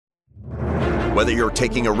Whether you're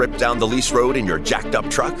taking a rip down the lease road in your jacked up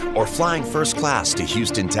truck or flying first class to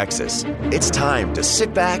Houston, Texas, it's time to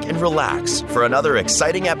sit back and relax for another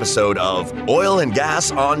exciting episode of Oil and Gas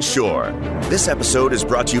on Shore. This episode is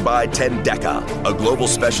brought to you by Tendeca, a global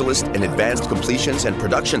specialist in advanced completions and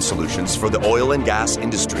production solutions for the oil and gas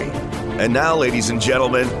industry. And now, ladies and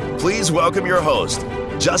gentlemen, please welcome your host,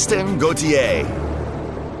 Justin Gauthier.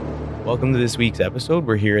 Welcome to this week's episode.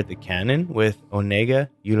 We're here at the Cannon with Onega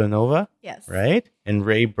Ulanova. Yes. Right? And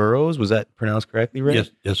Ray Burrows. Was that pronounced correctly, Ray?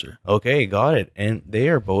 Yes, sir. Okay, got it. And they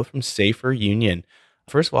are both from Safer Union.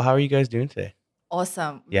 First of all, how are you guys doing today?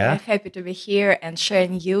 Awesome. Yeah? Very happy to be here and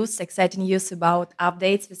sharing exciting news about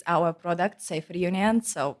updates with our product, Safer Union.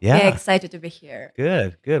 So Yeah. we're excited to be here.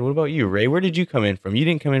 Good. What about you, Ray? Where did you come in from? You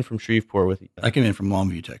didn't come in from Shreveport with you. I came in from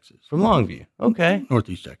Longview, Texas. From Longview. Okay.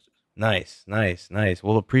 Northeast Texas. Nice.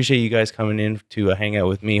 Well, appreciate you guys coming in to hang out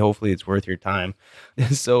with me. Hopefully it's worth your time.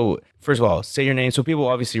 So first of all, say your name. So people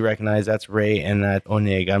obviously recognize that's Ray and that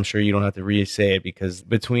Onega. I'm sure you don't have to re-say it because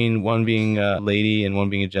between one being a lady and one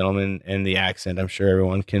being a gentleman and the accent, I'm sure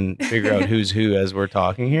everyone can figure out who's who as we're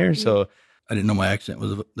talking here. So I didn't know my accent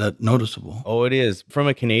was that noticeable. oh, it is. From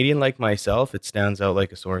a Canadian like myself, it stands out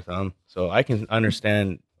like a sore thumb. So I can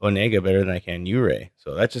understand Onega better than I can you, Ray.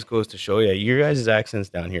 So that just goes to show you, your guys' accents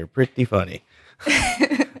down here, pretty funny.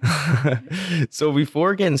 So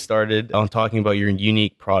before getting started on talking about your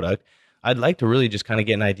unique product, I'd like to really just kind of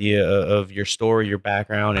get an idea of your story, your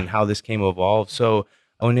background, and how this came to evolve. So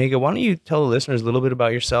Onega, why don't you tell the listeners a little bit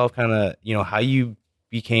about yourself, kind of, how you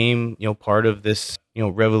became, part of this,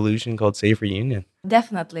 revolution called Safer Union?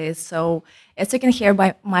 Definitely. So as you can hear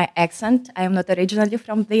by my accent, I am not originally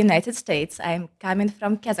from the United States. I'm coming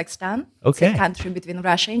from Kazakhstan. Okay. It's a country between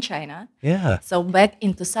Russia and China. Yeah. So back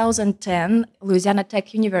in 2010, Louisiana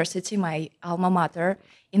Tech University, my alma mater,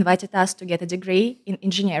 invited us to get a degree in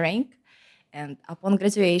engineering. And upon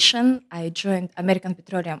graduation, I joined American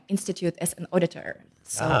Petroleum Institute as an auditor.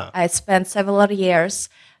 So I spent several years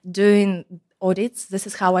doing audits. This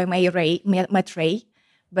is how I met Ray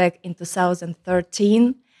back in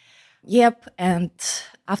 2013. Yep, and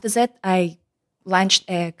after that, I launched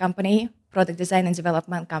a company, product design and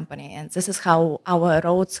development company, and this is how our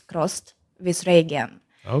roads crossed with Ray again.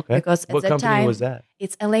 Okay. Because at what that company time, was that?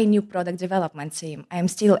 it's LA New Product Development Team. I am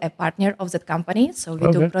still a partner of that company, so we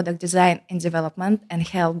do product design and development and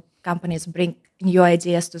help companies bring new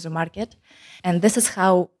ideas to the market. And this is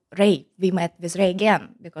how we met with Ray again,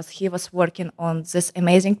 because he was working on this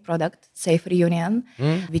amazing product, Safer Union,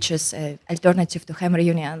 which is an alternative to hammer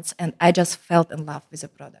unions. And I just fell in love with the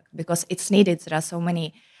product because it's needed. There are so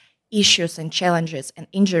many issues and challenges and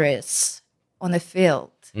injuries on the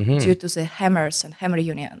field due to the hammers and hammer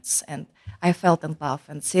unions. And I fell in love.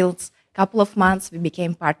 And since a couple of months, we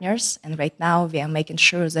became partners. And right now, we are making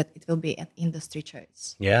sure that it will be an industry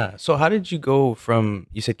choice. Yeah. So how did you go from,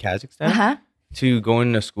 you said Kazakhstan? To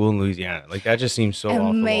going to school in Louisiana? Like, that just seems so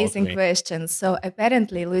amazing question. So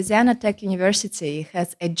apparently, Louisiana Tech University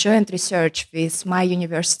has a joint research with my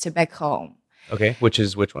university back home. Okay, which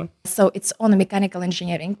one? So it's on mechanical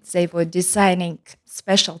engineering. They were designing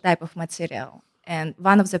special type of material. And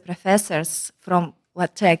one of the professors from La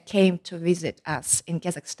Tech came to visit us in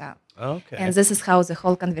Kazakhstan. Okay. And this is how the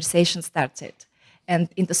whole conversation started. And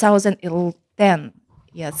in 2010,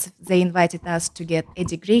 yes, they invited us to get a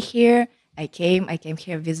degree here. I came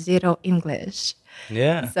here with zero English.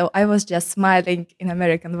 Yeah. So I was just smiling in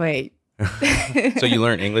American way. So you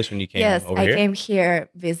learned English when you came over here? Yes, I came here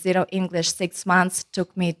with zero English. 6 months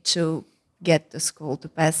took me to get to school to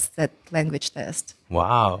pass that language test.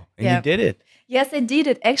 Wow. And you did it. Yes, I did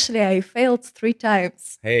it. Actually, I failed 3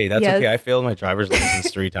 times. Hey, that's okay. I failed my driver's license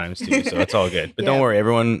 3 times too, so it's all good. But don't worry,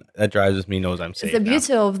 everyone that drives with me knows I'm safe. The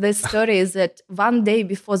beauty of this story is that one day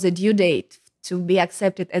before the due date to be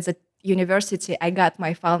accepted as a university, I got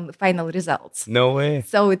my final results. No way.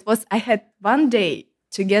 So I had 1 day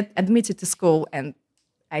to get admitted to school, and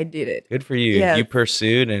I did it. Good for you. Yes. You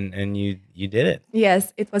pursued and you did it.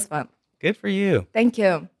 Yes, it was fun. Good for you. Thank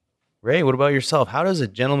you. Ray, what about yourself? How does a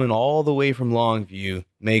gentleman all the way from Longview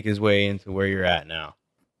make his way into where you're at now?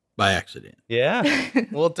 By accident. Yeah?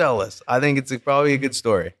 Well, tell us. I think it's probably a good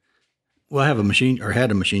story. Well, I had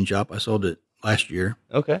a machine shop. I sold it last year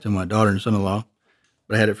Okay. to my daughter and son-in-law.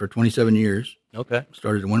 But I had it for 27 years. Okay.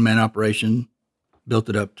 Started a one-man operation, built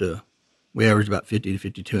it up to, we averaged about 50 to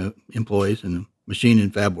 52 employees in machine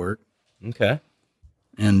and fab work. Okay.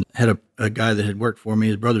 And had a guy that had worked for me.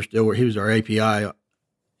 His brother still worked. He was our API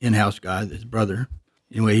in-house guy, his brother.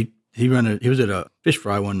 Anyway, he was at a fish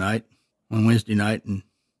fry one Wednesday night, and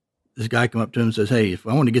this guy come up to him and says, hey, if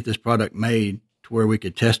I want to get this product made to where we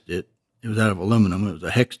could test it, it was out of aluminum. It was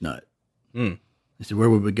a hex nut. Hmm. They said, where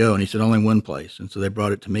would we go? And he said, only one place. And so they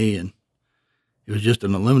brought it to me, and it was just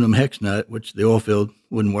an aluminum hex nut, which the oil field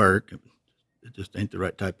wouldn't work. It just ain't the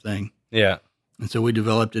right type of thing. Yeah. And so we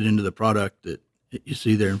developed it into the product that you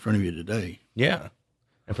see there in front of you today. Yeah.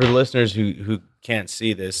 And for the listeners who can't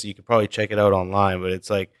see this, you could probably check it out online, but it's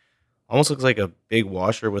like almost looks like a big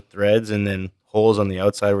washer with threads and then holes on the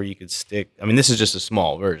outside where you could stick. I mean, this is just a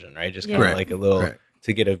small version, right? Just kind of like a little Correct.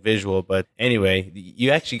 to get a visual. But anyway,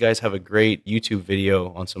 you actually guys have a great YouTube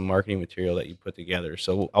video on some marketing material that you put together.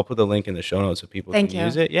 So I'll put the link in the show notes so people Thank can you.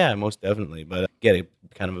 use it. Yeah, most definitely. But get a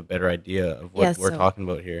kind of a better idea of what Yes, we're so- talking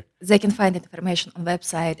about here. They can find information on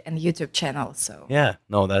website and YouTube channel. So Yeah,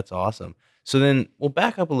 no, that's awesome. So then we'll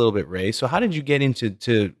back up a little bit, Ray. So how did you get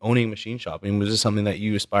into owning a machine shop? I mean, was this something that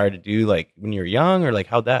you aspired to do like when you were young, or like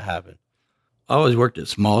how'd that happen? I always worked at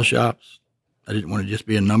small shops. I didn't want to just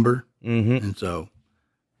be a number. Mm-hmm. And so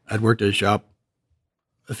I'd worked at a shop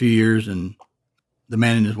a few years, and the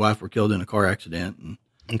man and his wife were killed in a car accident,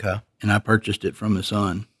 Okay. and I purchased it from the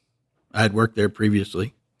son. I had worked there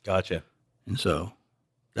previously, Gotcha. and so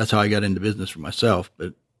that's how I got into business for myself.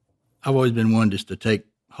 But I've always been one just to take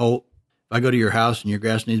hold. If I go to your house and your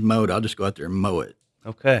grass needs mowed, I'll just go out there and mow it.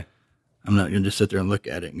 Okay. I'm not going to just sit there and look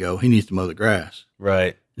at it and go, he needs to mow the grass.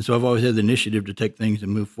 Right. And so I've always had the initiative to take things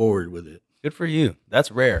and move forward with it. Good for you.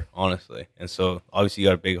 That's rare, honestly. And so obviously you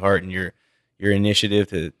got a big heart, and your initiative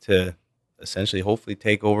to essentially hopefully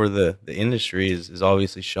take over the industry is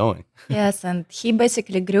obviously showing. yes, and he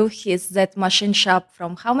basically grew that machine shop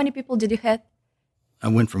from how many people did you have? I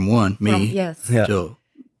went from one, me, From, yes. Yeah. till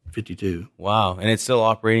 52. Wow. And it's still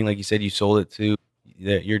operating. Like you said, you sold it to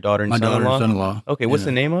your daughter and My daughter son-in-law? and son-in-law. Okay. What's the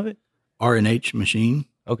And name of it? R&H Machine.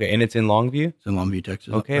 Okay. And it's in Longview? It's in Longview,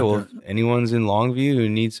 Texas. Okay, Right well, there. if anyone's in Longview who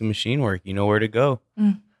needs some machine work, you know where to go.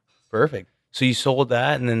 Mm. Perfect. So you sold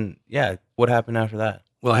that, and then, yeah, what happened after that?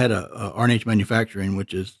 Well, I had a R&H Manufacturing,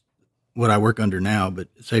 which is what I work under now, but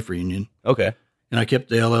it's Safer Union. Okay. And I kept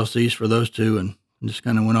the LLCs for those two, and just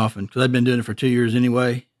kind of went off. And because I'd been doing it for 2 years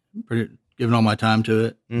anyway, giving all my time to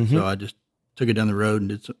it. Mhm. So I just took it down the road and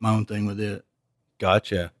did my own thing with it.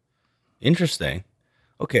 Gotcha. Interesting.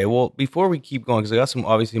 Okay, well, before we keep going, because I got some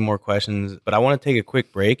obviously more questions, but I want to take a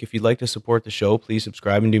quick break. If you'd like to support the show, please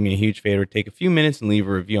subscribe and do me a huge favor. Take a few minutes and leave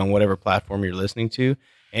a review on whatever platform you're listening to.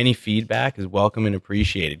 Any feedback is welcome and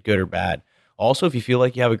appreciated, good or bad. Also, if you feel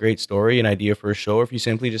like you have a great story, an idea for a show, or if you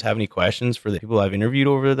simply just have any questions for the people I've interviewed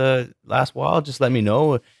over the last while, just let me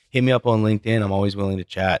know. Hit me up on LinkedIn. I'm always willing to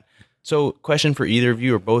chat. So, question for either of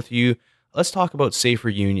you or both of you. Let's talk about Safer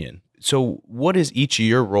Union. So what is each of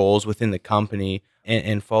your roles within the company,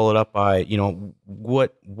 and followed up by,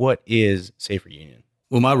 what is Safer Union?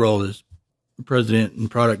 Well, my role is president in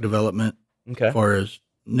product development Okay. as far as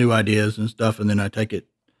new ideas and stuff. And then I take it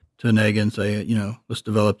to Nega and say, let's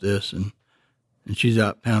develop this. And she's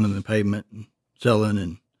out pounding the pavement and selling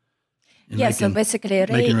and Yeah, so basically Ray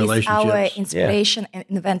making is our relationships. inspiration and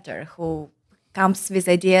inventor who comes with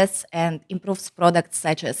ideas and improves products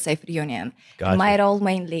such as Safer Union. Gotcha. My role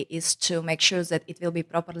mainly is to make sure that it will be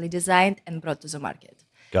properly designed and brought to the market,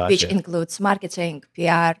 which Gotcha. includes marketing,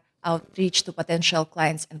 PR, outreach to potential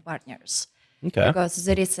clients and partners. Okay. Because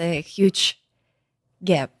there is a huge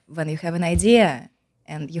gap when you have an idea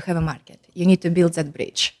and you have a market. You need to build that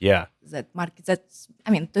bridge. Yeah. That market,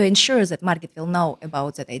 to ensure that market will know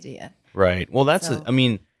about that idea. Right. Well, that's, So-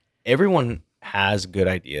 everyone has good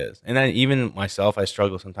ideas. And even myself, I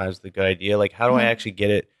struggle sometimes with a good idea. Like, how do I actually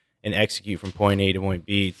get it and execute from point A to point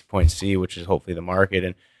B to point C, which is hopefully the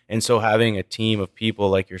market. And so having a team of people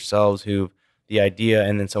like yourselves who the idea,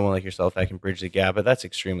 and then someone like yourself that can bridge the gap, but that's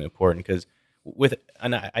extremely important, because with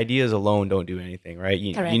ideas alone don't do anything, right?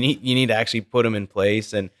 You Correct. need to actually put them in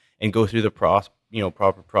place and go through the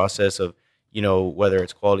proper process of, whether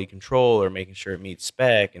it's quality control or making sure it meets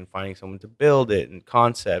spec and finding someone to build it and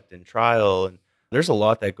concept and trial. And there's a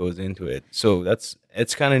lot that goes into it. So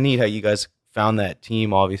it's kind of neat how you guys found that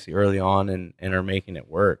team obviously early on and are making it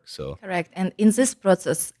work. So Correct. And in this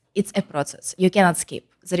process, it's a process. You cannot skip.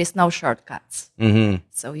 There is no shortcuts. mhm.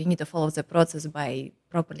 So you need to follow the process by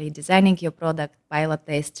properly designing your product, pilot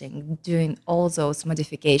testing, doing all those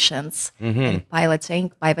modifications, and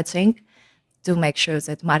pivoting to make sure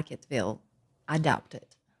that market will adopt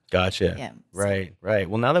it. Gotcha. Yeah. Right.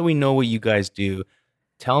 Well, now that we know what you guys do,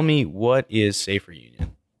 tell me, what is Safer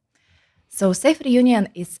Union? So Safer Union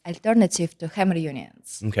is alternative to hammer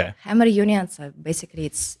unions. Okay. Hammer unions are basically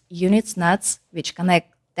it's units, nuts, which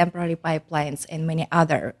connect temporary pipelines and many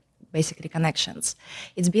other basically connections.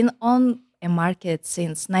 It's been on a market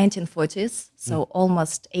since 1940s, so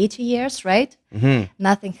almost 80 years, right?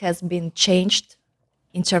 Nothing has been changed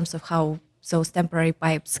in terms of how those temporary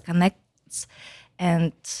pipes connect unions.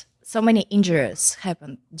 And so many injuries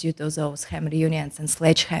happen due to those hammer unions and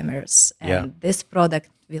sledgehammers. And this product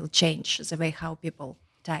will change the way how people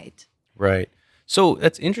tie it. Right. So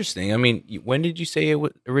that's interesting. I mean, when did you say it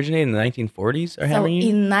originated in the 1940s? Or hammer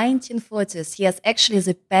union? In 1940s, yes. Actually,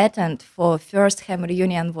 the patent for first hammer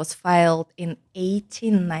union was filed in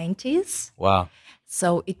 1890s. Wow.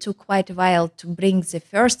 So it took quite a while to bring the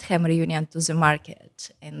first hammer union to the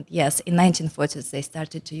market. And yes, in 1940s, they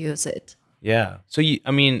started to use it. Yeah. So,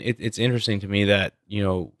 it's interesting to me that,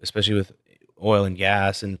 especially with oil and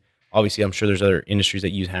gas, and obviously I'm sure there's other industries that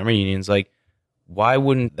use hammer unions, like, why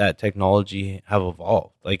wouldn't that technology have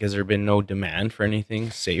evolved? Like, has there been no demand for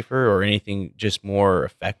anything safer or anything just more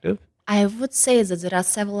effective? I would say that there are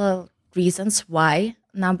several reasons why.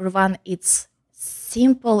 Number one, it's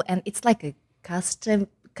simple and it's like a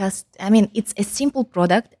it's a simple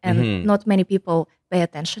product and not many people pay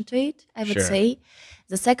attention to it, I would say.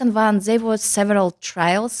 The second one, there were several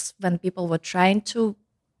trials when people were trying to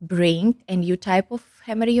bring a new type of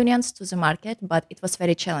hammer unions to the market, but it was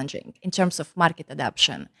very challenging in terms of market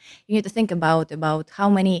adoption. You need to think about how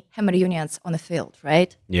many hammer unions on the field,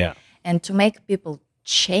 right? Yeah. And to make people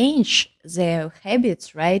change their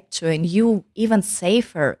habits, right, to a new, even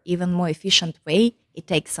safer, even more efficient way, it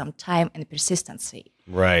takes some time and persistency.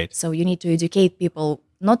 Right. So you need to educate people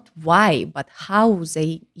not why, but how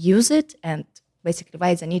they use it and basically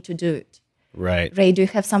why they need to do it. Right. Ray, do you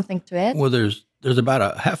have something to add? Well, there's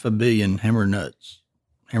about 500 million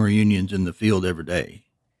hammer unions in the field every day.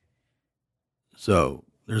 So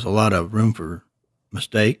there's a lot of room for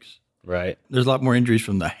mistakes. Right. There's a lot more injuries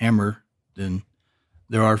from the hammer than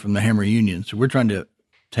there are from the hammer union. So we're trying to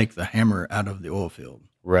take the hammer out of the oil field.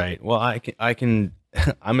 Right. Well, I can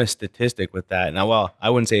I'm a statistic with that. Now, well, I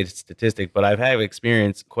wouldn't say it's a statistic, but I've had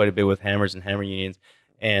experience quite a bit with hammers and hammer unions.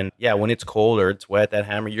 And yeah, when it's cold or it's wet, that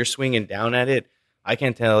hammer, you're swinging down at it. I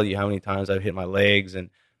can't tell you how many times I've hit my legs and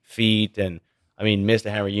feet and missed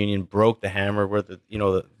a hammer union, broke the hammer where the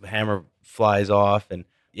hammer flies off. And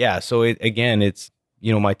yeah, so it's,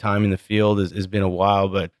 my time in the field has been a while,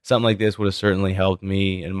 but something like this would have certainly helped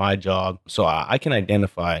me in my job. So I can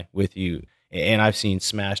identify with you. And I've seen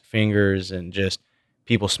smashed fingers and just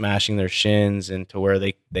people smashing their shins and to where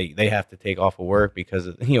they have to take off of work because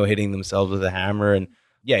of, hitting themselves with a hammer. And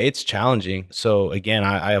yeah, it's challenging. So again,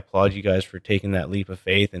 I applaud you guys for taking that leap of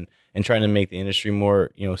faith and trying to make the industry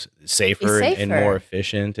more, safer. And more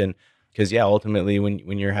efficient. And because ultimately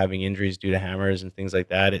when you're having injuries due to hammers and things like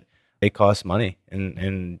that, it costs money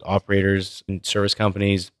and operators and service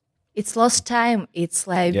companies. It's lost time, it's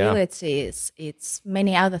liabilities, it's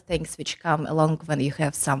many other things which come along when you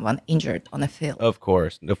have someone injured on a field. Of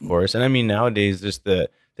course. And nowadays, just the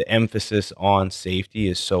emphasis on safety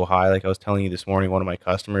is so high. Like I was telling you this morning, one of my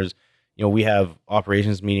customers, we have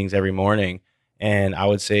operations meetings every morning, and I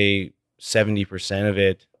would say 70% of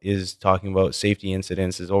it is talking about safety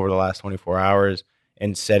incidences over the last 24 hours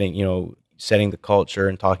and setting the culture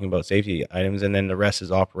and talking about safety items. And then the rest is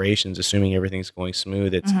operations, assuming everything's going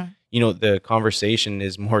smooth. It's, the conversation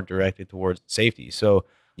is more directed towards safety. So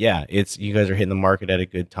yeah, you guys are hitting the market at a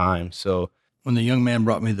good time. So when the young man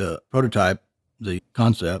brought me the prototype, the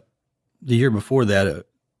concept, the year before that, a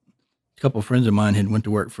couple of friends of mine had went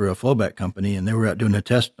to work for a flowback company, and they were out doing a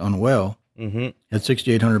test on a well. Had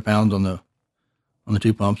 6,800 pounds on the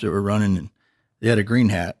two pumps that were running, and they had a green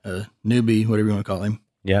hat, a newbie, whatever you want to call him.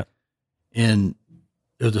 Yeah. And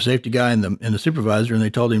there was a safety guy and the supervisor, and they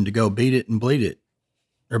told him to go beat it and bleed it,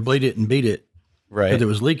 or bleed it and beat it. Right. Because it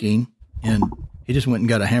was leaking. And he just went and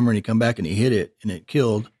got a hammer, and he come back and he hit it, and it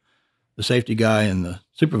killed the safety guy and the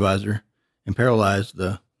supervisor and paralyzed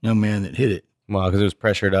the young man that hit it. Well, because it was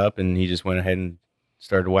pressured up, and he just went ahead and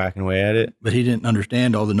started whacking away at it. But he didn't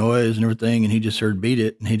understand all the noise and everything, and he just heard beat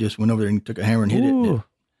it, and he just went over there and took a hammer and hit it.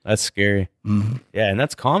 That's scary. Mm-hmm. Yeah, and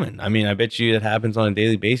that's common. I bet you it happens on a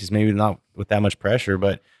daily basis, maybe not with that much pressure,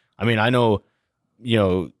 but I know,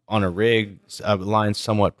 on a rig, a line's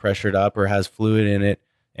somewhat pressured up or has fluid in it,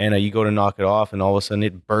 and you go to knock it off, and all of a sudden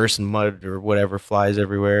it bursts, and mud or whatever flies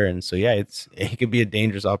everywhere. And so, yeah, it could be a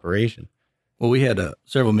dangerous operation. Well, we had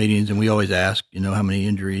several meetings, and we always ask, how many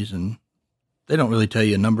injuries, and they don't really tell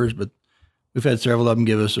you numbers, but we've had several of them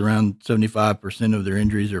give us around 75% of their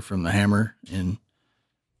injuries are from the hammer, and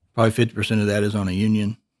probably 50% of that is on a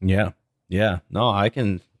union. Yeah. Yeah. No, I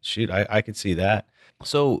could see that.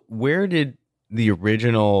 So where did the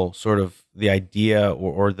original sort of the idea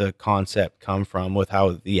or the concept come from with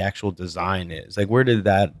how the actual design is? Like, where did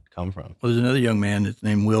that come from? Well, there's another young man that's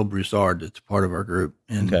named Will Broussard that's part of our group.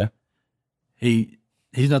 And okay.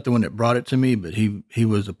 He's not the one that brought it to me, but he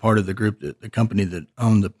was a part of the group, the company that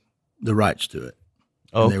owned the rights to it.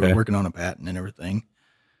 Oh, and they okay. were working on a patent and everything.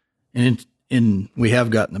 And we have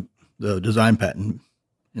gotten the design patent,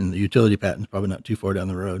 and the utility patent's probably not too far down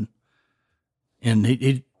the road. And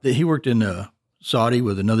he worked in Saudi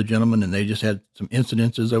with another gentleman, and they just had some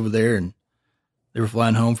incidences over there, and they were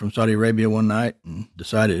flying home from Saudi Arabia one night and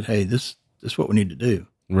decided, hey, this is what we need to do.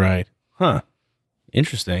 Right. Huh.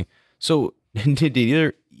 Interesting. So did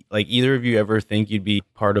either of you ever think you'd be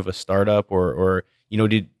part of a startup or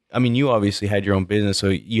you obviously had your own business, so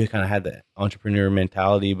you kind of had the entrepreneur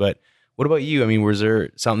mentality, but what about you? I mean, was there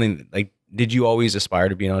something like, did you always aspire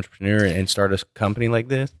to be an entrepreneur and start a company like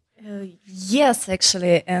this? Yes,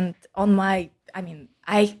 actually. And I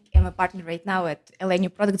am a partner right now at LA New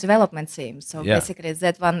Product Development team. So basically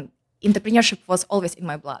that one, entrepreneurship was always in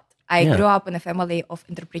my blood. I grew up in a family of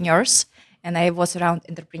entrepreneurs, and I was around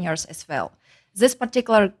entrepreneurs as well. This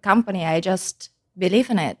particular company, I just believe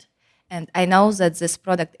in it. And I know that this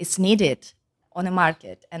product is needed on the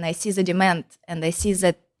market. And I see the demand, and I see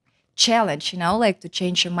that challenge, to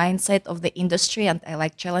change the mindset of the industry. And I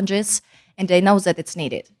like challenges, and I know that it's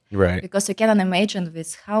needed. Right. Because you cannot imagine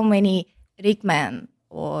with how many rig men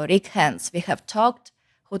or rig hands we have talked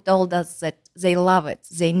who told us that they love it,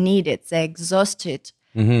 they need it, they're exhausted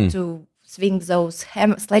to swing those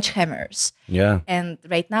sledgehammers. Yeah. And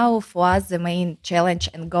right now, for us, the main challenge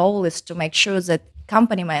and goal is to make sure that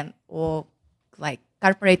company men or like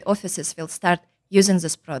corporate offices will start using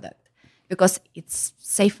this product because it's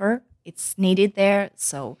safer, it's needed there.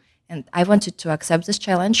 So, and I wanted to accept this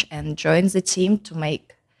challenge and join the team to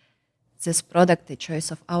make this product the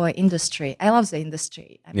choice of our industry. I love the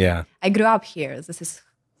industry. I grew up here. This is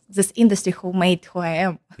this industry who made who I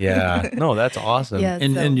am. Yeah. No, that's awesome. Yeah,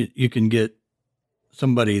 And you can get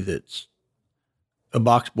somebody that's a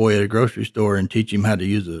box boy at a grocery store and teach him how to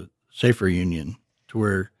use a safer union to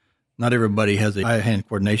where not everybody has the eye-hand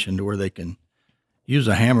coordination to where they can use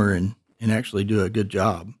a hammer and actually do a good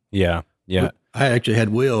job. Yeah. Yeah. But I actually had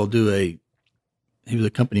Will he was a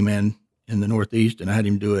company man in the Northeast, and I had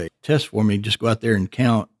him do a test for me, just go out there and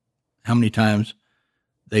count how many times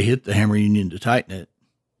they hit the hammer union to tighten it,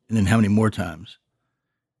 and then how many more times.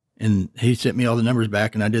 And he sent me all the numbers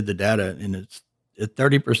back, and I did the data, and it's at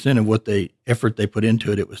 30% of what effort they put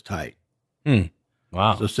into it, it was tight.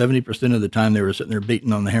 Wow. So 70% of the time they were sitting there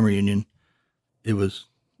beating on the hammer union, it was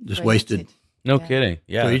just wasted. No kidding.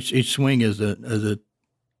 Yeah. So each swing is an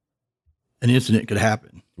incident could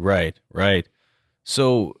happen. Right. Right.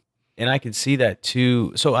 So, and I could see that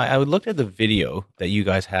too. So I looked at the video that you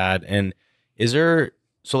guys had, and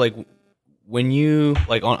when you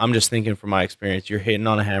I'm just thinking from my experience, you're hitting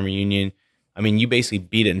on a hammer union. I mean, you basically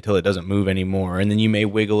beat it until it doesn't move anymore, and then you may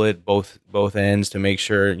wiggle it both ends to make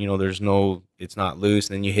sure it's not loose.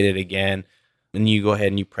 And then you hit it again, and you go ahead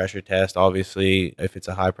and you pressure test. Obviously, if it's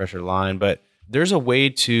a high pressure line, but there's a way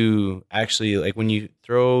to actually when you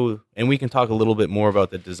throw, and we can talk a little bit more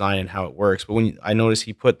about the design and how it works. But I noticed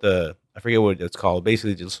he put I forget what it's called.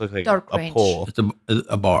 Basically, it just looks like torque a range. pole. It's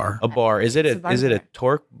a bar. A bar. Is it a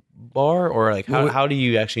torque bar, or how do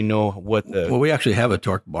you actually know what the? Well, we actually have a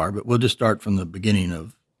torque bar, but we'll just start from the beginning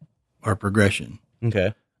of our progression.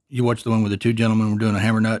 Okay. You watch the one with the two gentlemen were doing a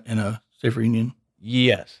hammer nut and a safer union?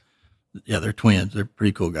 Yes. Yeah, they're twins. They're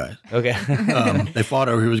pretty cool guys. Okay. They fought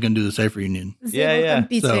over who was going to do the safer union. They were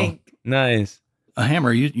competing. Nice. A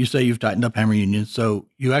hammer, you say you've tightened up hammer unions, so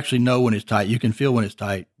you actually know when it's tight. You can feel when it's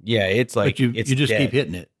tight. Yeah, it's But you just dead. keep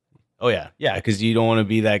hitting it. Oh yeah, because you don't want to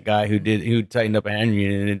be that guy who tightened up a hammer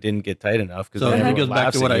union and it didn't get tight enough. So it goes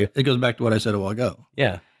back to what I said a while ago.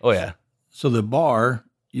 Yeah. Oh yeah. So the bar,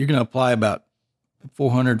 you're going to apply about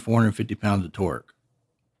 450 pounds of torque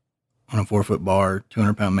on a 4-foot bar,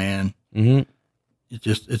 200-pound man. Mm-hmm.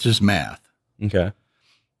 It's just math. Okay.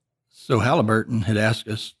 So Halliburton had asked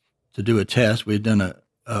us to do a test. We had done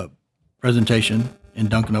a presentation in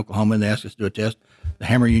Duncan, Oklahoma, and they asked us to do a test, the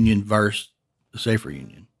hammer union versus the safer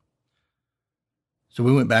union. So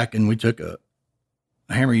we went back and we took a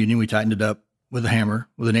hammer union. We tightened it up with a hammer,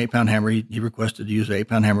 with an 8-pound hammer. He requested to use an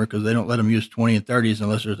 8-pound hammer because they don't let them use 20 and 30s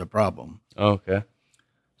unless there's a problem. Okay.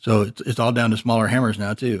 So it's all down to smaller hammers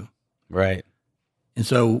now too. Right. And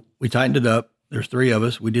so we tightened it up. There's 3 of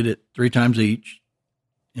us. We did it 3 times each,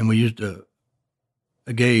 and we used a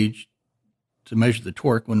gauge to measure the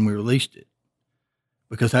torque when we released it.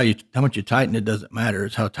 Because how much you tighten it doesn't matter.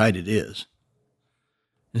 It's how tight it is.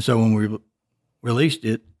 And so when we released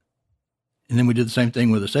it, and then we did the same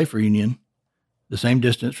thing with a safer union, the same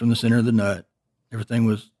distance from the center of the nut, everything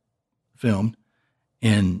was filmed,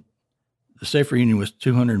 and the safer union was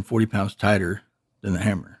 240 pounds tighter than the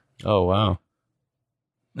hammer. Oh wow.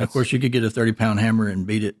 Now, of course, you could get a 30-pound hammer and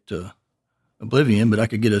beat it to Oblivion, but I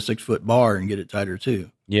could get a 6-foot bar and get it tighter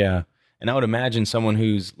too. Yeah. And I would imagine someone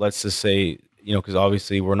who's, let's just say, because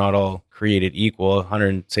obviously we're not all created equal,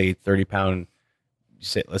 130 pound,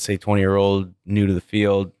 let's say 20-year-old new to the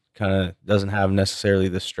field, kind of doesn't have necessarily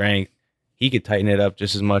the strength. He could tighten it up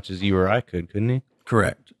just as much as you or I could, couldn't he?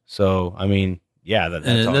 Correct. So, I mean, yeah,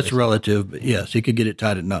 that's relative, but yes, he could get it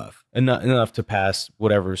tight enough. Enough to pass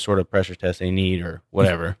whatever sort of pressure test they need or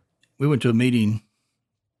whatever. We went to a meeting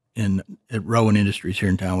at Rowan Industries here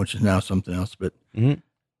in town, which is now something else, but and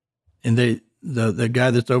the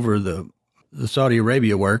guy that's over the Saudi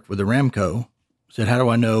Arabia work with Aramco said, "How do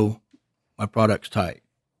I know my product's tight?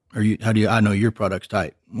 Or how do I know your product's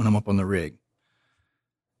tight when I'm up on the rig?"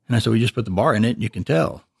 And I said, "We just put the bar in it and you can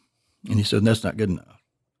tell." And he said, "That's not good enough."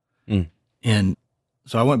 And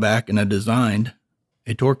so I went back and I designed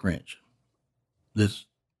a torque wrench that's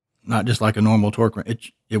not just like a normal torque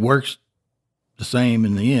wrench. It works the same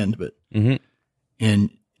in the end, but and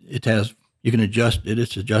it has, you can adjust it.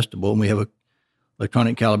 It's adjustable, and we have a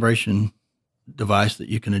electronic calibration device that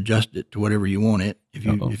you can adjust it to whatever you want it.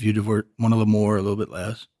 If you divert one a little more, a little bit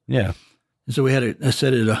less. Yeah. And so we had I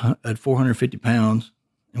set it at 450 pounds,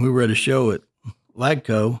 and we were at a show at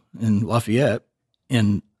Lagco in Lafayette,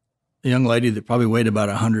 and a young lady that probably weighed about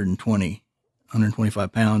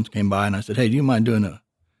 125 pounds came by, and I said, "Hey, do you mind doing a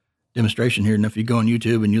demonstration here?" And if you go on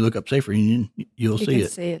YouTube and you look up Safer Union, you'll see it.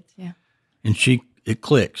 See it, yeah. And it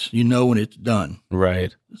clicks. You know when it's done.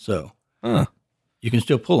 Right. So you can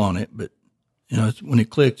still pull on it, but when it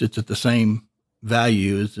clicks, it's at the same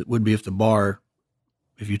value as it would be if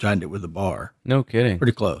you tightened it with a bar. No kidding.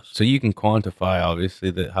 Pretty close. So you can quantify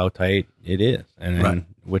obviously how tight it is, and right.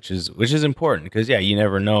 which is important because you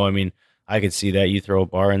never know. I mean, I could see that you throw a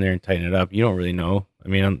bar in there and tighten it up. You don't really know. I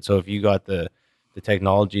mean, so if you got the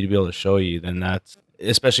technology to be able to show you, then that's,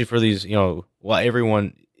 especially for these,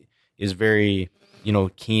 everyone is very,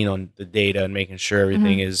 keen on the data and making sure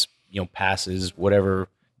everything is, passes whatever,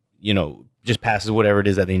 just passes whatever it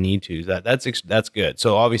is that they need to. That's good.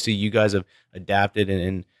 So obviously you guys have adapted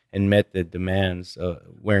and met the demands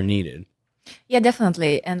where needed. Yeah,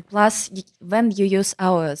 definitely. And plus, when you use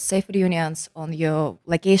our Safer Unions on your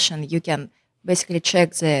location, you can basically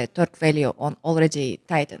check the torque value on already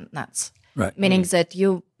tightened nuts. Right. Meaning that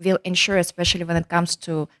you will ensure, especially when it comes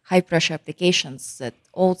to high pressure applications, that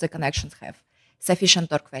all the connections have sufficient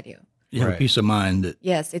torque value. You have a peace of mind that.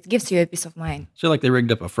 Yes, it gives you a peace of mind. So like they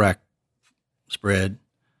rigged up a frac spread,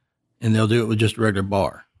 and they'll do it with just a regular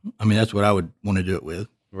bar. I mean, that's what I would want to do it with.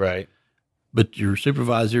 Right. But your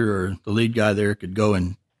supervisor or the lead guy there could go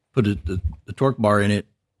and put the torque bar in it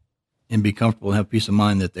and be comfortable and have peace of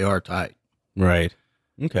mind that they are tight. Right.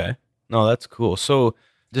 Okay. No, that's cool. So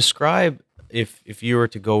describe if you were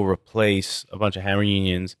to go replace a bunch of hammer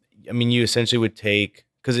unions. I mean, you essentially would take,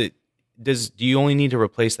 do you only need to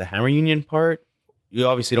replace the hammer union part? You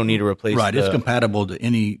obviously don't need to replace it's compatible to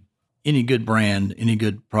any good brand, any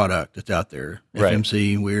good product that's out there. Right.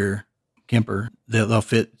 FMC, Weir, Kemper, they'll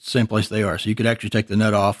fit the same place they are. So you could actually take the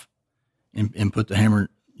nut off and put the hammer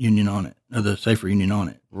union on it, or the Safer Union on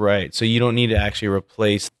it. Right. So you don't need to actually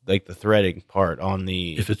replace like the threading part on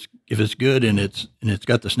the. If it's good and it's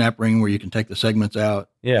got the snap ring where you can take the segments out,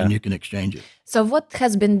 and you can exchange it. So what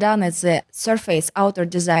has been done is the surface outer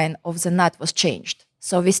design of the nut was changed.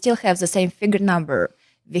 So we still have the same figure number.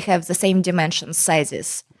 We have the same dimensions,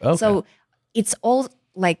 sizes. Okay. So it's all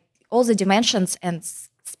the dimensions and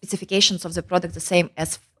specifications of the product the same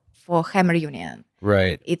as for hammer union.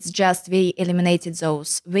 Right. It's just we eliminated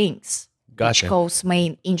those wings, Gotcha. which cause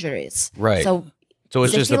main injuries. Right. So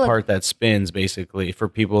it's just the part that spins, basically, for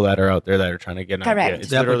people that are out there that are trying to get an Correct. idea. It's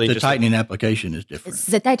The literally just tightening application is different.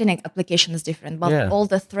 the tightening application is different, but all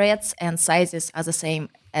the threads and sizes are the same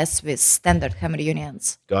as with standard hammer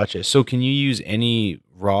unions. Gotcha. So can you use any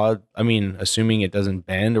rod? I mean, assuming it doesn't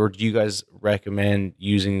bend, or do you guys recommend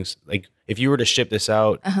using, like, if you were to ship this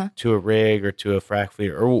out to a rig or to a frac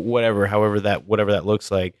fleet or whatever that looks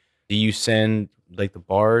like, do you send like the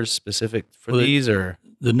bars specific for these, or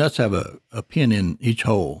the nuts have a pin in each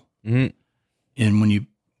hole, and when you,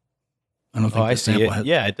 I don't think I see it.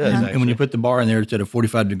 Yeah, it does. And when you put the bar in there, it's at a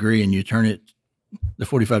 45 degree, and you turn it the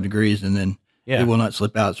 45 degrees, and then it will not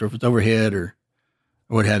slip out. So if it's overhead or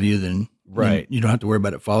what have you, then you don't have to worry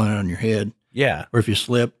about it falling out on your head. Yeah. Or if you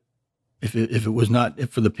slip, if it was not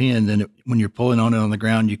for the pin, then when you're pulling on it on the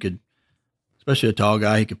ground, you could, especially a tall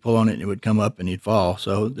guy, he could pull on it and it would come up and he'd fall.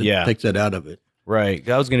 So it takes that out of it. Right.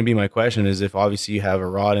 That was going to be my question, is if obviously you have a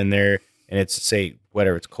rod in there and it's, say,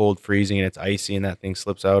 whether it's cold freezing and it's icy and that thing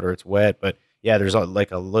slips out, or it's wet, but there's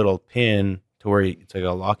like a little pin to where it's like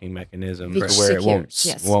a locking mechanism to where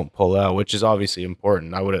it won't pull out, which is obviously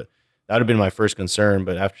important. That would have been my first concern.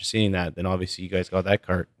 But after seeing that, then obviously you guys got that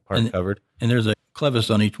part covered. And there's a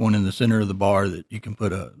clevis on each one in the center of the bar that you can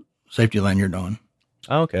put a safety lanyard on.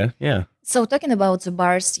 Oh, okay. Yeah. So talking about the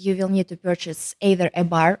bars, you will need to purchase either a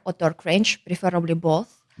bar or torque wrench, preferably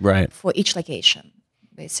both, Right. for each location.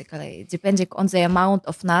 Basically, depending on the amount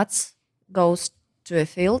of nuts goes to a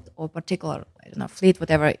field or particular, I don't know, fleet,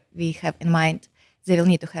 whatever we have in mind, they will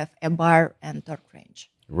need to have a bar and torque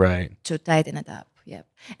wrench Right. to tighten it up. Yep.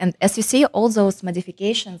 And as you see, all those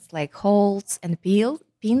modifications like holes and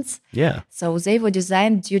pins, Yeah. so they were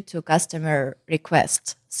designed due to customer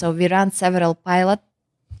request. So we ran several pilot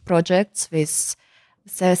projects with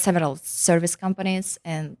several service companies,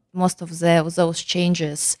 and most of those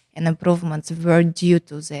changes and improvements were due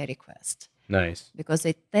to their request Nice. because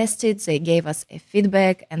they tested, they gave us a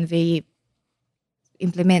feedback, and we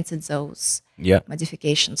implemented those Yeah.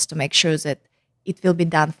 modifications to make sure that it will be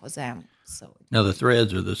done for them. So Now the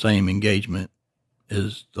threads are the same engagement,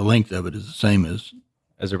 is the length of it is the same as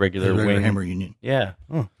As a the regular regular wing. hammer union. Yeah.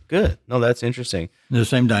 Oh, good. No, that's interesting. And they're the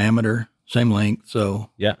same diameter, same length, so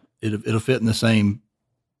Yeah. it'll fit in the same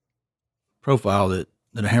profile that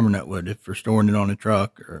a hammer nut would if you're storing it on a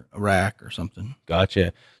truck or a rack or something.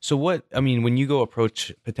 Gotcha. So when you go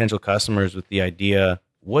approach potential customers with the idea,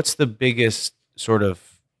 what's the biggest sort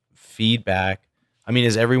of feedback? I mean,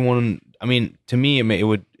 to me,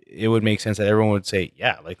 it would make sense that everyone would say,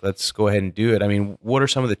 yeah, like, let's go ahead and do it. I mean, what are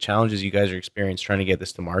some of the challenges you guys are experiencing trying to get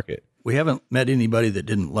this to market? We haven't met anybody that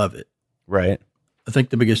didn't love it. Right. I think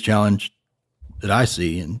the biggest challenge that I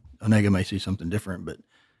see, and Onega may see something different, but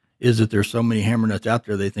is that there's so many hammer nuts out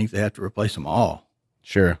there, they think they have to replace them all,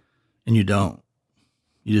 Sure. and you don't.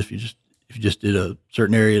 If you just did a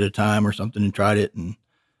certain area at a time or something and tried it, and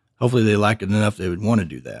hopefully they like it enough, they would want to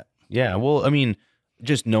do that. Yeah. Well, I mean,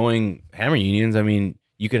 just knowing hammer unions, I mean,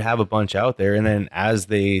 you could have a bunch out there, and then as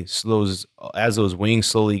those wings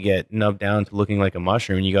slowly get nubbed down to looking like a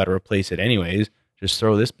mushroom, you got to replace it anyways. Just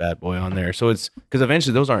throw this bad boy on there. So it's because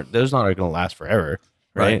eventually those not going to last forever,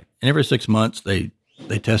 right? And every 6 months they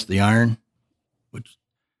test the iron, which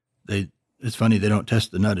it's funny, they don't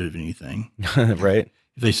test the nut of anything. Right.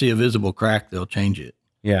 If they see a visible crack, they'll change it.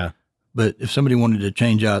 Yeah. But if somebody wanted to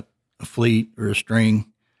change out a fleet or a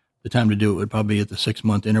string, the time to do it would probably be at the 6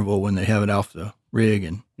 month interval when they have it off the rig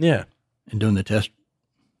and Yeah. doing the test.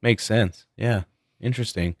 Makes sense. Yeah.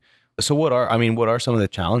 Interesting. So what are some of the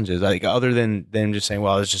challenges? Like, other than just saying,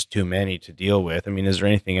 well, it's just too many to deal with. I mean, is there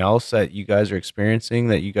anything else that you guys are experiencing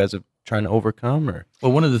that you guys are trying to overcome, or?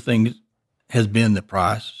 Well, one of the things has been the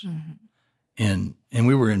price, and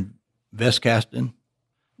we were in vest casting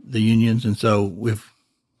the unions, and so we've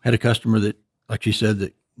had a customer that, like she said,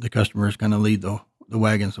 that the customers kind of lead the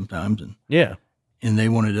wagon sometimes, and Yeah.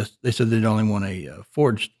 they said they'd only want a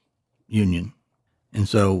forged union, and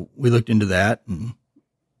so we looked into that, and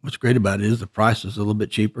what's great about it is the price is a little bit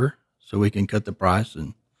cheaper, so we can cut the price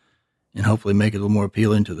and hopefully make it a little more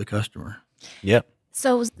appealing to the customer. Yep.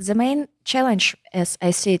 So the main challenge, as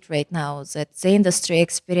I see it right now, is that the industry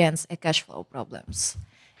experience a cash flow problems,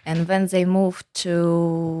 and when they will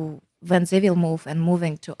move and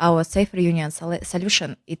moving to our safer union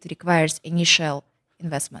solution, it requires initial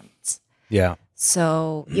investments. Yeah.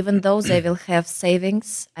 So even though they will have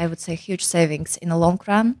savings, I would say huge savings in the long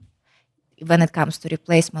run, when it comes to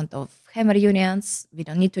replacement of hammer unions, we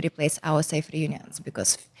don't need to replace our safer unions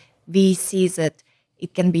because we see that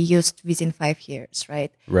it can be used within 5 years,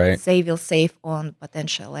 right? Right. They will save on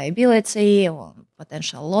potential liability, on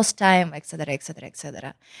potential lost time, et cetera, et cetera, et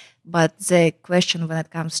cetera. But the question when it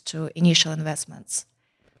comes to initial investments,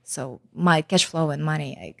 so my cash flow and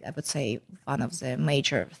money, I would say one of the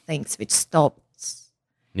major things which stops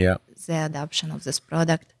Yeah. the adoption of this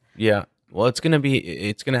product. Yeah. Well, it's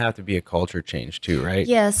gonna have to be a culture change too, right?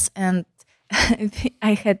 Yes, and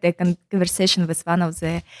I had a conversation with one of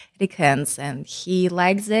the rig hands, and he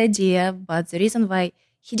liked the idea, but the reason why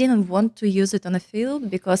he didn't want to use it on a field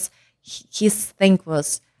because his thing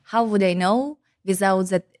was, how would I know without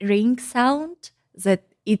that ring sound that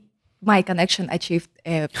my connection achieved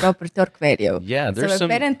a proper torque value? Yeah, So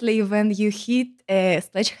apparently when you hit a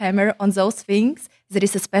sledgehammer on those things, there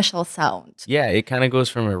is a special sound. Yeah, it kind of goes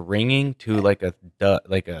from a ringing to like a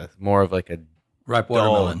more of like a Ripe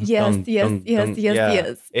watermelon. Yes,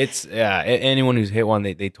 yes. It's anyone who's hit one,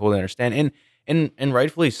 they totally understand, and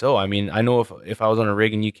rightfully so. I mean, I know if I was on a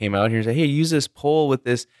rig and you came out here and said, hey, use this pole with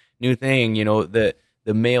this new thing,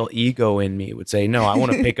 the male ego in me would say, no, I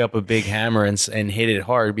want to pick up a big hammer and hit it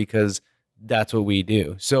hard because that's what we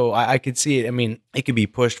do. So I could see it. I mean, it could be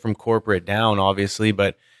pushed from corporate down, obviously,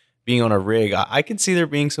 but being on a rig, I could see there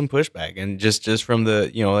being some pushback, and just from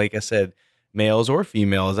the, like I said, males or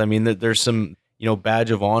females. I mean, there's some, badge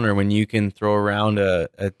of honor when you can throw around a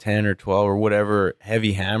 10 or 12 or whatever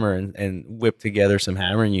heavy hammer and whip together some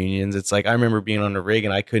hammering unions. It's like, I remember being on a rig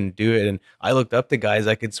and I couldn't do it. And I looked up to guys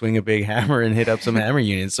that could swing a big hammer and hit up some hammer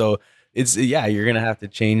unions. So you're going to have to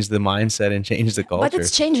change the mindset and change the culture. But it's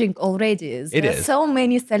changing already. There are so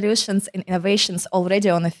many solutions and innovations already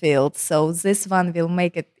on the field. So this one will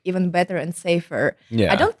make it even better and safer.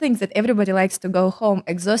 Yeah. I don't think that everybody likes to go home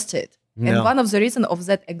exhausted. No. And one of the reasons of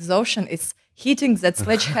that exhaustion is hitting that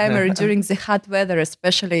sledgehammer during the hot weather,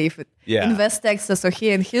 especially if it in West Texas or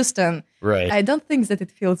here in Houston. Right. I don't think that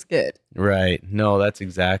it feels good. Right. No, that's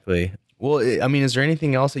exactly. Well, I mean, is there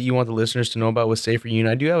anything else that you want the listeners to know about with Safer Union?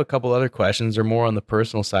 I do have a couple other questions. They're more on the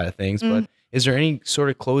personal side of things, but is there any sort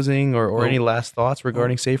of closing or any last thoughts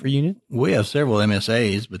regarding Safer Union? We have several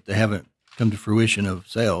MSAs, but they haven't come to fruition of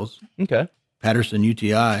sales. Okay. Patterson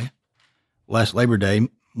UTI, last Labor Day,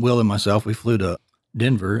 Will and myself, we flew to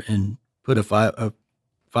Denver and put a 5-inch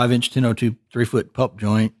 1002 3-foot pup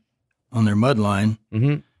joint on their mud line.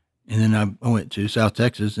 Mm-hmm. And then I went to South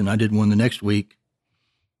Texas and I did one the next week.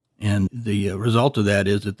 And the result of that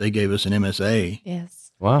is that they gave us an MSA.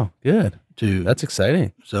 Yes. Wow, good. That's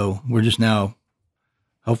exciting. So we're just now,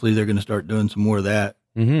 hopefully they're going to start doing some more of that.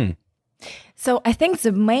 Mm-hmm. So I think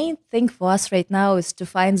the main thing for us right now is to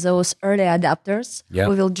find those early adopters who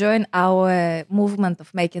will join our movement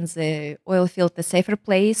of making the oil field a safer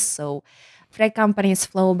place. So frac companies,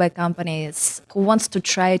 flowback companies who wants to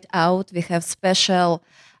try it out. We have special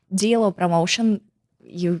deal or promotion,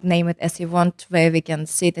 you name it as you want, where we can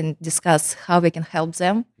sit and discuss how we can help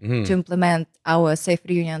them to implement our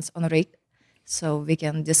Safer Unions on rig. So we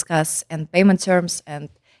can discuss and payment terms and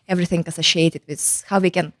everything associated with how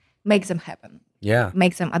we can make them happen. Yeah.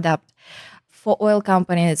 Make them adapt. For oil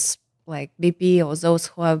companies like BP or those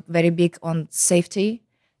who are very big on safety,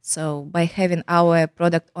 so by having our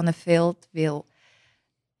product on the field will,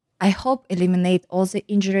 I hope, eliminate all the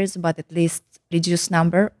injuries, but at least reduce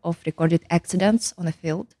number of recorded accidents on the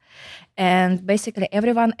field. And basically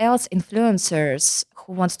everyone else, influencers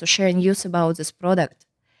who wants to share news about this product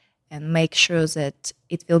and make sure that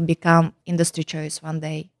it will become industry choice one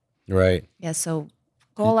day. Right. Yeah, so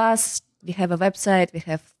call us. We have a website. We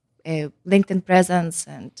have a LinkedIn presence.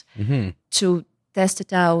 And to test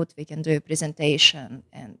it out, we can do a presentation.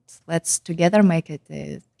 And let's together make it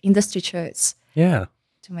an industry choice. Yeah.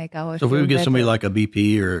 To make our So if we would get better. somebody like a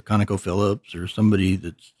BP or a ConocoPhillips or somebody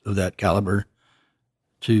that's of that caliber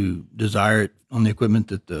to desire it on the equipment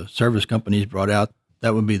that the service companies brought out,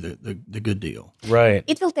 that would be the good deal. Right.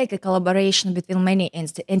 It will take a collaboration between many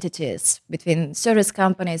entities, between service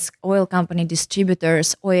companies, oil company,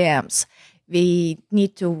 distributors, OEMs. We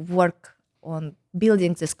need to work on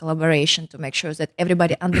building this collaboration to make sure that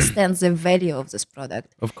everybody understands the value of this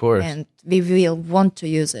product. Of course. And we will want to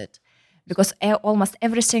use it because almost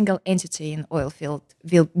every single entity in oil field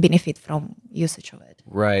will benefit from usage of it.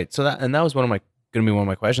 Right. So that was going to be one of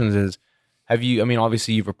my questions is, have you, I mean,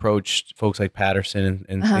 obviously you've approached folks like Patterson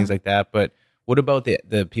and things like that, but what about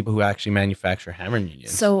the people who actually manufacture hammering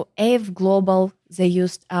unions? So AF Global, they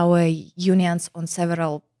used our unions on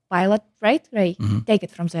several pilot, right? Ray? Take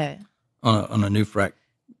it from there. On a new frac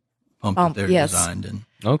pump that they're designed. And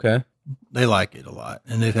okay. they like it a lot.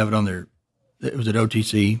 And they have it on their, it was at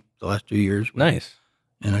OTC the last 2 years. Nice.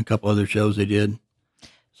 And a couple other shows they did.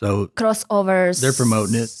 So crossovers. They're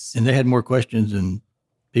promoting it. And they had more questions and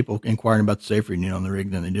people inquiring about the Safer Union on the rig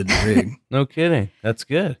than they did the rig. No kidding. That's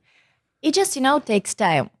good. It just, takes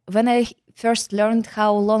time. When I first learned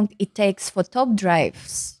how long it takes for top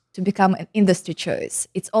drives to become an industry choice,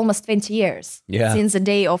 it's almost 20 years since the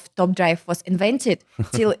day of top drive was invented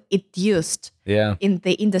till it used in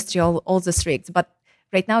the industry, all the rigs. But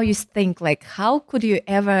right now you think like, how could you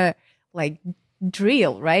ever like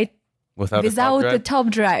drill, right? Without the top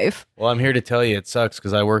drive. Well, I'm here to tell you it sucks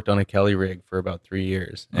because I worked on a Kelly rig for about 3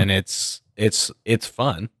 years and it's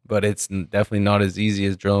fun, but it's definitely not as easy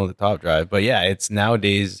as drilling with the top drive. But yeah, it's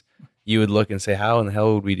nowadays you would look and say, how in the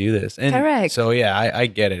hell would we do this? And correct. So yeah, I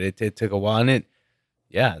get it. It took a while and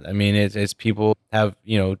I mean, it's people have,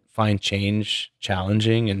 find change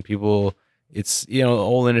challenging and people, it's, the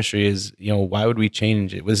whole industry is, why would we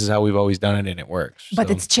change it? This is how we've always done it and it works.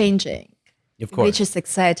 But it's changing. Of course. Which is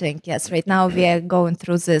exciting. Yes, right now we are going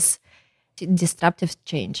through this disruptive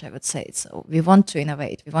change, I would say. So we want to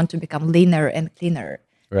innovate. We want to become leaner and cleaner,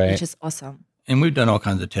 which is awesome. And we've done all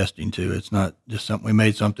kinds of testing too. It's not just something, we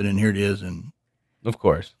made something and here it is and of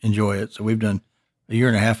course enjoy it. So we've done a year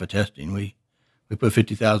and a half of testing. We put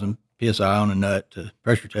 50,000 PSI on a nut to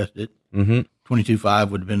pressure test it.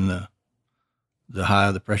 22.5 would have been the high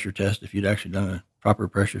of the pressure test if you'd actually done proper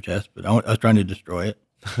pressure test, but I was trying to destroy it.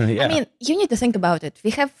 Yeah. I mean, you need to think about it.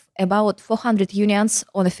 We have about 400 unions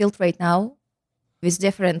on the field right now with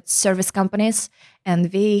different service companies,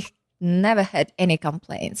 and we never had any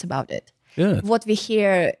complaints about it. Good. What we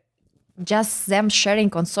hear, just them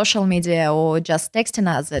sharing on social media or just texting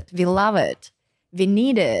us that we love it, we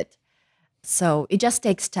need it. So it just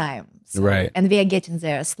takes time. So- Right. And we are getting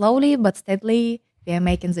there slowly but steadily. We are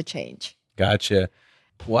making the change. Gotcha.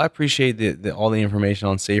 Well, I appreciate all the information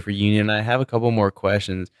on Safer Union. I have a couple more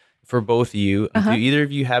questions for both of you. Do either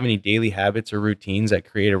of you have any daily habits or routines that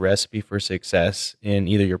create a recipe for success in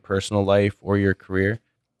either your personal life or your career?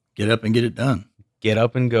 Get up and get it done. Get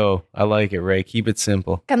up and go. I like it, Ray. Keep it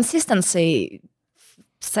simple. Consistency.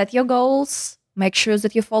 Set your goals. Make sure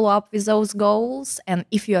that you follow up with those goals. And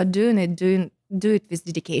if you are doing it, do it with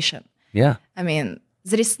dedication. Yeah. I mean,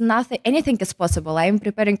 there is anything is possible. I am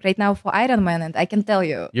preparing right now for Ironman, and I can tell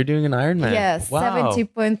you. You're doing an Ironman. Yes, Wow.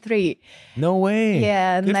 70.3. No way.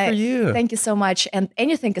 Yeah, Good for you. Thank you so much. And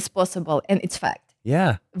anything is possible, and it's fact.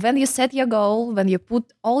 Yeah. When you set your goal, when you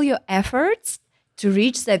put all your efforts to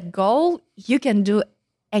reach that goal, you can do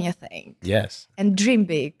anything Yes. and dream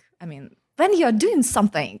big. I mean, when you're doing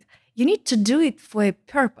something, you need to do it for a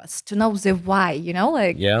purpose, to know the why,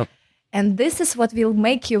 Yeah. And this is what will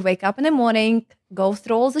make you wake up in the morning, go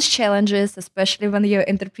through all these challenges, especially when you're an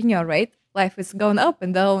entrepreneur, right? Life is going up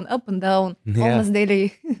and down, Yeah. almost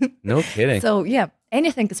daily. No kidding. So yeah,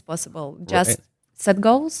 anything is possible. Just set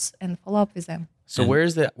goals and follow up with them. So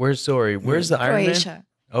where's the Ironman? Croatia.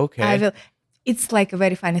 Okay. I will. It's like a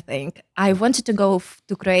very funny thing. I wanted to go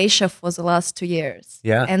to Croatia for the last 2 years.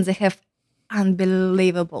 Yeah. And they have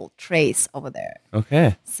unbelievable trails over there.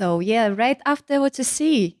 Okay. So yeah, right after what you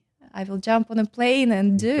see, I will jump on a plane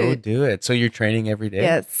and do Go it. do it. So you're training every day?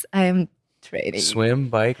 Yes, I am training. Swim,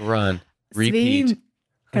 bike, run. Repeat. Swim.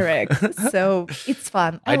 Correct. So it's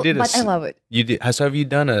fun. I did but I love it. You did. So have you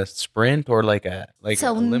done a sprint or like So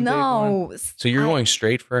an Olympic one? no. So you're going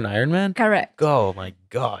straight for an Ironman? Correct. Oh my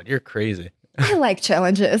God, you're crazy. I like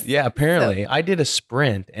challenges. Yeah, apparently. I did a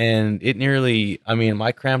sprint and it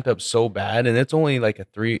I cramped up so bad, and it's only like a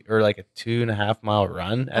 2.5 mile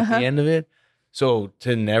run at the end of it. So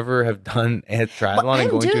to never have done a triathlon But and I'm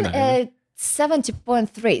going to doing an Ironman.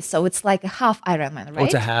 70.3, so it's like a half Ironman, right? Oh,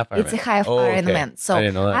 it's a half Ironman. It's a half Oh, okay. Ironman. So I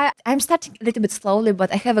didn't know that. I'm starting a little bit slowly,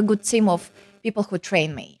 but I have a good team of people who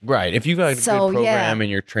train me. Right. If you've got a So, good program yeah. and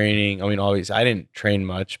you're training, obviously I didn't train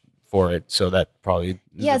much for it, so that probably is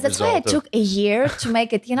Yeah, the that's why I result of- took a year to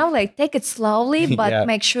make it, take it slowly, but Yeah.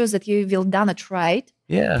 make sure that you will done it right.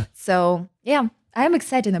 Yeah. So yeah, I'm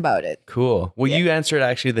excited about it. Cool. Well, you answered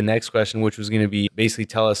actually the next question, which was going to be basically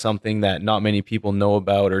tell us something that not many people know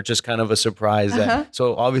about, or just kind of a surprise.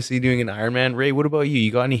 So obviously doing an Ironman. Ray, what about you?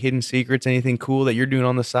 You got any hidden secrets? Anything cool that you're doing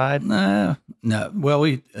on the side? No.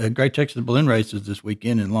 Well, Great Texas Balloon Race is this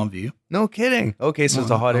weekend in Longview. No kidding. Okay, so it's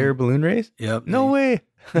a hot air balloon race? Yep. No way.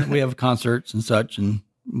 We have concerts and such, and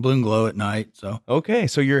balloon glow at night. So Okay,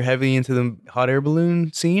 so you're heavy into the hot air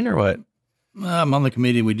balloon scene or what? I'm on the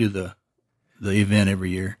committee. We do the event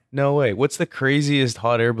every year. No way. What's the craziest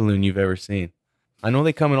hot air balloon you've ever seen? I know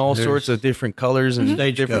they come in all There's- sorts of different colors and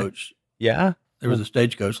different. Stagecoach. Yeah, There was a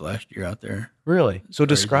stagecoach last year out there. really. So Crazy.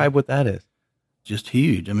 describe what that is. Just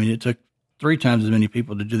huge. I mean, it took 3 times as many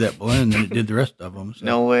people to do that balloon than it did the rest of them. So.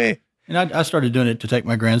 No way. And I started doing it to take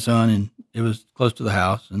my grandson, and it was close to the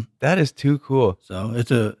house, and That is too cool. so it's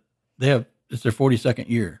their 42nd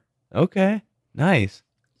year. Okay, nice.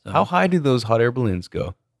 So How high do those hot air balloons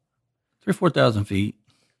go? 3,000 or 4,000 feet.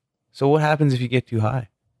 So what happens if you get too high?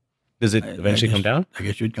 Does it eventually come down? I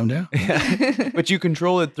guess you'd come down. But you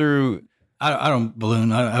control it through. I don't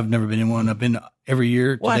balloon. I've never been in one. I've been every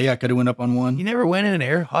year. What? Today I could have went up on one. You never went in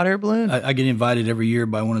an hot air balloon? I get invited every year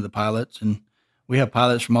by one of the pilots, and we have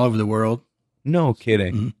pilots from all over the world. No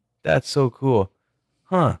kidding. Mhm. That's so cool.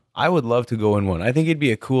 Huh. I would love to go in one. I think it'd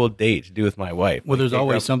be a cool date to do with my wife. Well, there's take her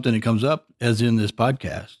always up- something that comes up, as in this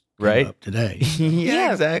podcast. came Right. up today. yeah,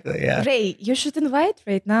 Yeah. exactly. Yeah. Ray, you should invite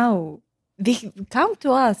right now. Come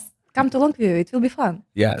to us. Come to Longview. It will be fun.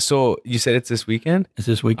 Yeah. So you said it's this weekend? It's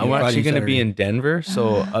this weekend. I'm actually Friday, going to be Saturday. in Denver.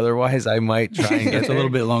 So otherwise, I might try and get It's a little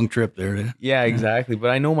bit long trip there. Yeah, exactly.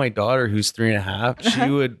 But I know my daughter, who's 3.5, she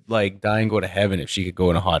would like die and go to heaven if she could go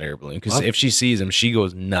in a hot air balloon. Because Well, if she sees them, she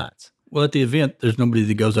goes nuts. Well, at the event, there's nobody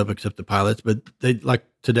that goes up except the pilots. But they like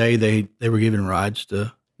today, they were giving rides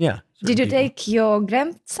to. Yeah. certain Did you people. take your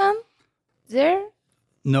grandson there?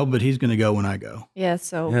 No, but he's going to go when I go. Yeah,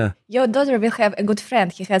 so Yeah. your daughter will have a good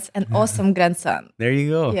friend. He has an awesome grandson. There you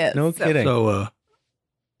go. Yes, No so- kidding. So,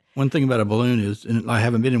 one thing about a balloon is, and I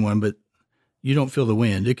haven't been in one, but you don't feel the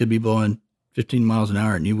wind. It could be blowing 15 miles an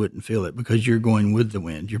hour and you wouldn't feel it because you're going with the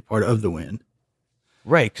wind. You're part of the wind.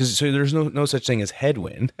 Right, because so there's no such thing as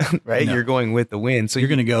headwind, right? No. You're going with the wind, so You're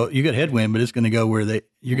going to go. You got headwind, but it's going to go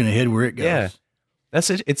you're going to head where it goes. Yeah.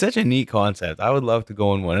 It's such a neat concept. I would love to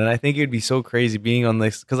go in one, and I think it'd be so crazy being on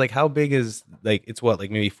this because like how big is like it's what like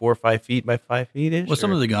maybe 4 or 5 feet by 5 feet ish. Well,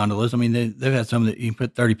 some of the gondolas. I mean, they've had some that you can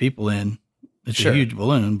put 30 people in. It's Sure. a huge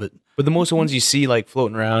balloon, but the most ones you see like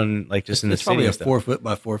floating around like just in the it's city probably a and stuff. 4 foot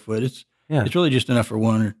by 4 foot. It's Yeah. It's really just enough for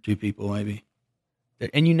 1 or 2 people, maybe.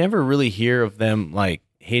 And you never really hear of them like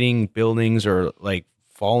hitting buildings or like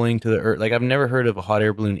falling to the earth. Like I've never heard of a hot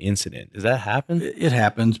air balloon incident. Does that happen It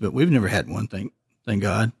happens, but we've never had one. Thank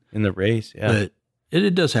God. in the race? Yeah. But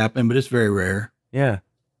it does happen, but it's very rare. Yeah.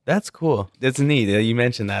 That's cool. That's neat. You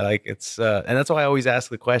mentioned that. Like it's, and that's why I always ask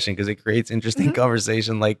the question because it creates interesting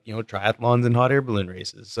conversation, like, you know, triathlons and hot air balloon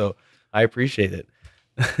races. So I appreciate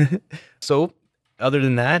it. So other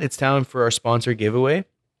than that, it's time for our sponsor giveaway.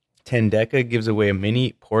 Tendeca gives away a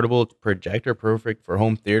mini portable projector perfect for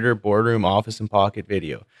home theater, boardroom, office, and pocket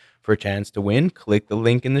video. For a chance to win, click the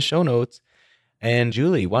link in the show notes. And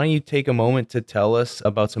Julie, why don't you take a moment to tell us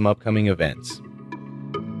about some upcoming events?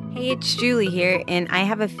 Hey, it's Julie here, and I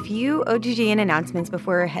have a few OGGN announcements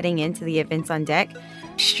before we're heading into the events on deck.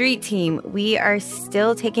 Street team, we are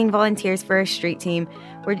still taking volunteers for our street team.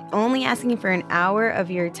 We're only asking for an hour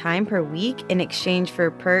of your time per week in exchange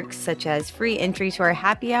for perks such as free entry to our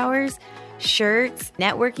happy hours, shirts,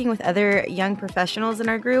 networking with other young professionals in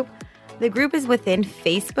our group. The group is within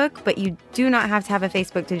Facebook, but you do not have to have a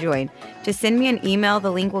Facebook to join. Just send me an email.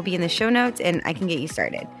 The link will be in the show notes, and I can get you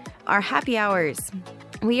started. Our happy hours.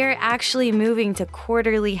 We are actually moving to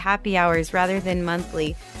quarterly happy hours rather than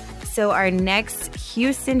monthly. So our next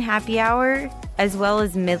Houston happy hour, as well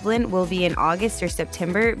as Midland, will be in August or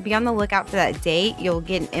September. Be on the lookout for that date. You'll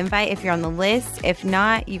get an invite if you're on the list. If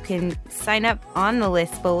not, you can sign up on the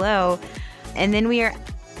list below. And then we are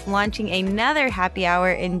launching another happy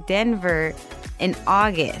hour in Denver in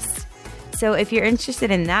August. So if you're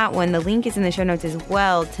interested in that one, the link is in the show notes as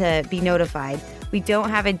well to be notified. We don't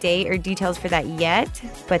have a date or details for that yet,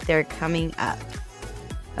 but they're coming up.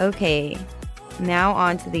 Okay, now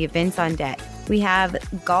on to the events on deck. We have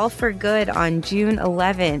Golf for Good on June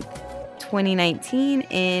 11th, 2019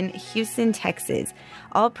 in Houston, Texas.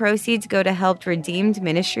 All proceeds go to help Redeemed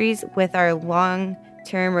Ministries with our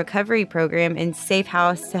long-term recovery program and Safe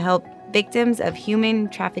House to help victims of human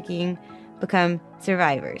trafficking become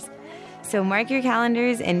survivors. So mark your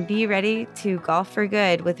calendars and be ready to golf for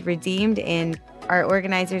good with Redeemed and our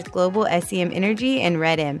organizers Global SEM Energy and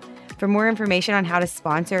RedM. For more information on how to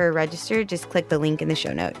sponsor or register, just click the link in the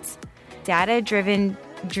show notes. Data Driven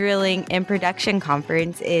Drilling and Production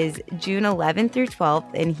Conference is June 11th through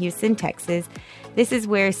 12th in Houston, Texas. This is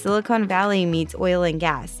where Silicon Valley meets oil and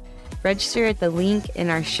gas. Register at the link in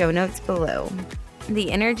our show notes below.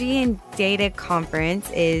 The Energy and Data Conference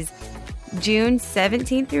is June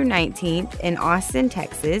 17th through 19th in Austin,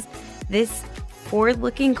 Texas. This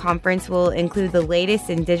forward-looking conference will include the latest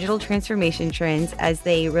in digital transformation trends as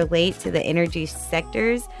they relate to the energy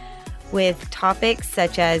sectors, with topics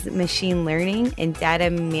such as machine learning and data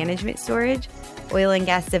management storage, oil and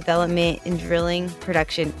gas development and drilling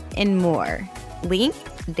production, and more. Link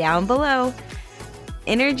down below.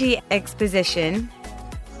 Energy Exposition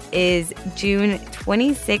is June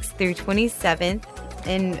 26th through 27th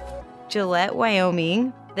in Gillette,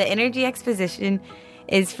 Wyoming. The Energy Exposition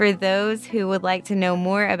is for those who would like to know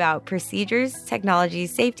more about procedures,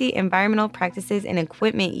 technologies, safety, environmental practices, and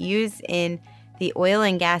equipment used in the oil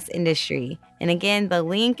and gas industry. And again, the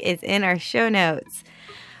link is in our show notes.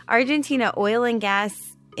 Argentina Oil and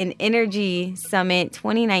Gas and Energy Summit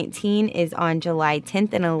 2019 is on July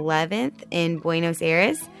 10th and 11th in Buenos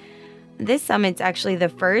Aires. This summit's actually the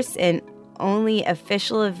first and only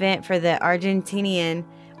official event for the Argentinian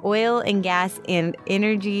oil and gas and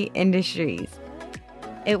energy industries.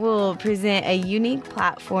 It will present a unique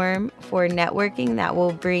platform for networking that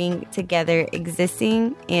will bring together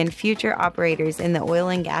existing and future operators in the oil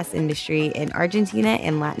and gas industry in Argentina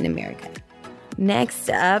and Latin America. Next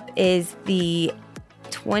up is the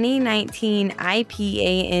 2019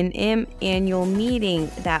 IPANM annual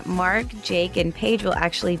meeting that Mark, Jake, and Paige will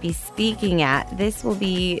actually be speaking at. This will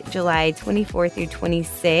be July 24th through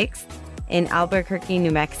 26th in Albuquerque,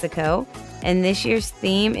 New Mexico. And this year's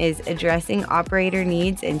theme is addressing operator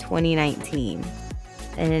needs in 2019.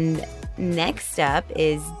 And next up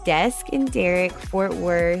is Desk and Derrick Fort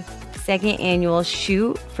Worth second annual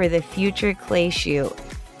Shoot for the Future Clay Shoot.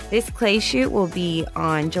 This clay shoot will be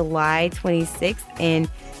on July 26th in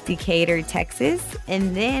Decatur, Texas.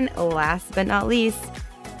 And then last but not least,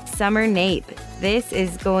 Summer NAPE. This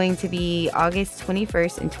is going to be August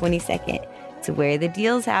 21st and 22nd. It's where the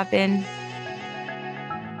deals happen.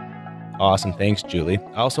 Awesome. Thanks, Julie.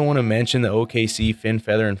 I also want to mention the OKC Fin,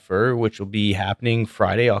 Feather, and Fur, which will be happening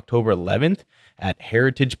Friday, October 11th at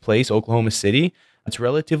Heritage Place, Oklahoma City. It's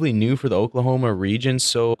relatively new for the Oklahoma region,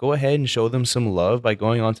 so go ahead and show them some love by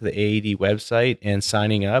going onto the AAD website and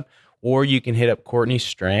signing up, or you can hit up Courtney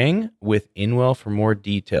Strang with Inwell for more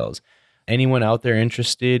details. Anyone out there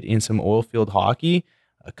interested in some oil field hockey,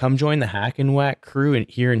 come join the Hack and Whack crew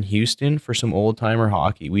here in Houston for some old-timer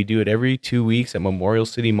hockey. We do it every 2 weeks at Memorial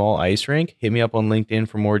City Mall Ice Rink. Hit me up on LinkedIn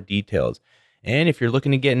for more details. And if you're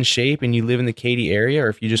looking to get in shape and you live in the Katy area, or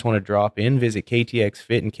if you just want to drop in, visit KTX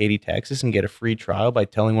Fit in Katy, Texas, and get a free trial by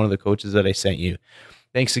telling one of the coaches that I sent you.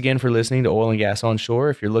 Thanks again for listening to Oil and Gas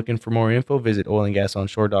Onshore. If you're looking for more info, visit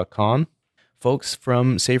oilandgasonshore.com. Folks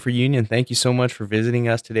from Safer Union, thank you so much for visiting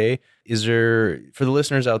us today. Is there, for the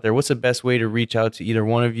listeners out there, what's the best way to reach out to either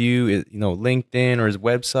one of you? LinkedIn or his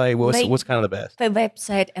website? What's kind of the best? The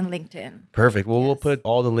website and LinkedIn. Perfect. Well, We'll put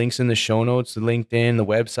all the links in the show notes, the LinkedIn, the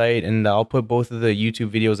website, and I'll put both of the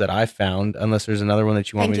YouTube videos that I found, unless there's another one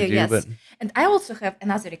that you want me to do. Yes. But And I also have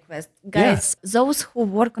another request. Guys, those who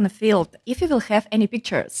work on the field, if you will have any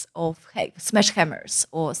pictures of smash hammers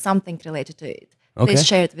or something related to it, please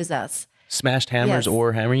share it with us. Smashed hammers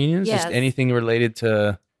or hammer unions? Yes. Just anything related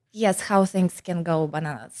to... Yes, how things can go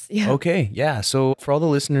bananas. Yeah. Okay, yeah. So for all the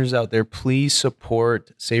listeners out there, please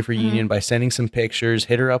support Safer Union by sending some pictures,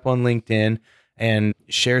 hit her up on LinkedIn, and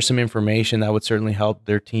share some information. That would certainly help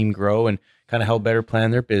their team grow and kind of help better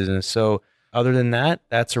plan their business. So other than that,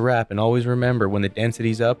 that's a wrap. And always remember, when the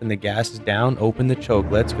density's up and the gas is down, open the choke.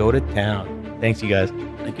 Let's go to town. Thanks, you guys.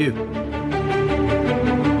 Thank you.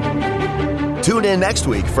 Tune in next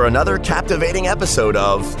week for another captivating episode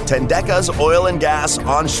of Tendeca's Oil and Gas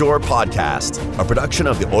Onshore Podcast, a production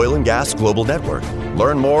of the Oil and Gas Global Network.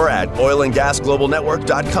 Learn more at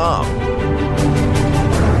oilandgasglobalnetwork.com.